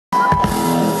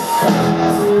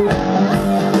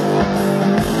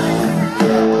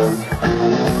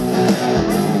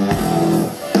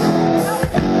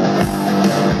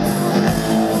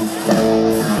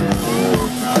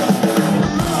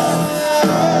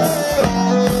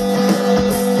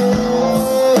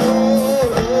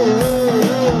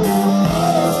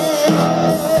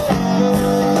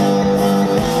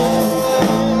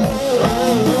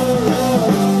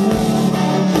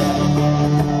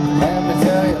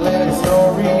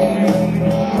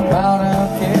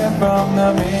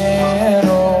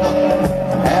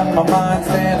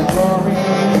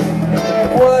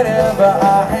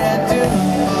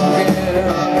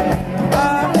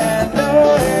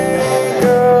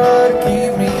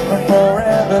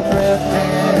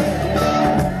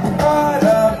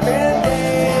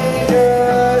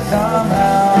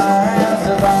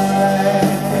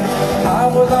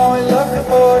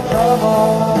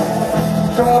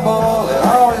Trouble, it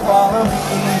always bothered me.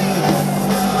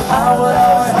 I would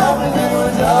always have to do a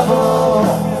double.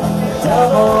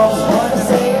 One to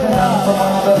say enough of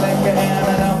all the liquor and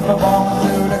enough of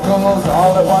pharmaceuticals.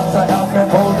 All at once I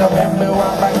alcohol up and blew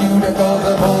out my cuticles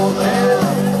of bullshit.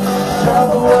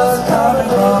 Trouble was coming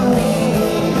from me,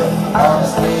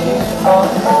 honestly.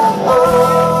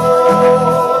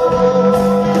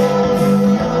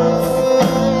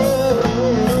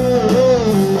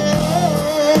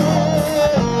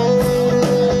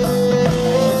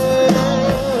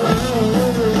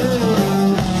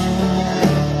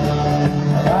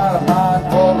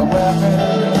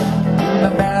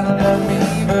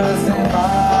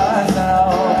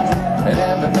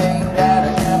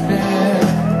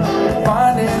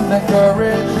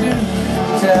 Courage to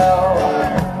tell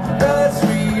the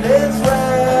sweetest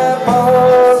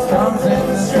rebels comes in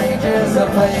the strangest of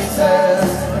places.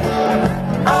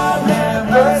 I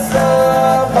never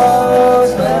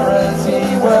supposed clarity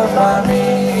would find me.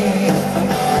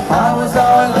 I was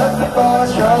always looking for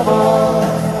trouble,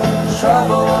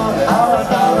 and always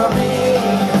followed me.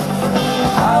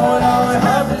 I would always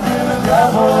have to do a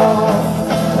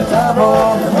double,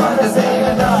 the one that ain't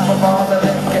enough of all the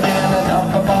liquor and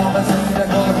enough of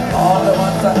pharmaceuticals. All at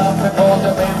once I up and pulled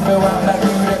them in, blew out my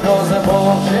cuticles and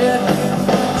bullshit.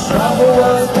 Trouble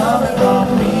was coming from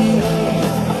me,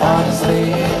 honestly.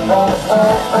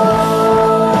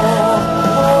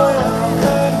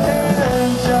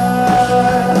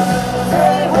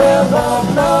 They will both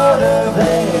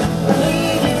motivate,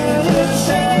 lead you to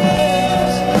change.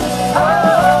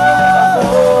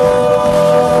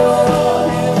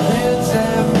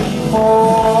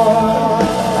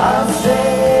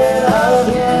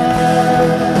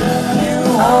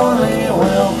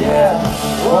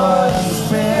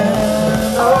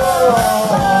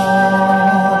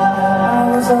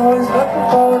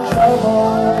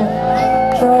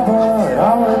 Trouble, it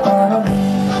always bothered me.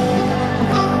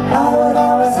 I would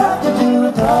always have to do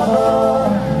a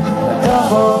double,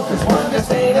 cause one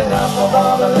just ain't enough of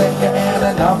all the liquor and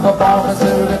enough of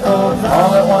pharmaceuticals.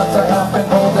 All at once I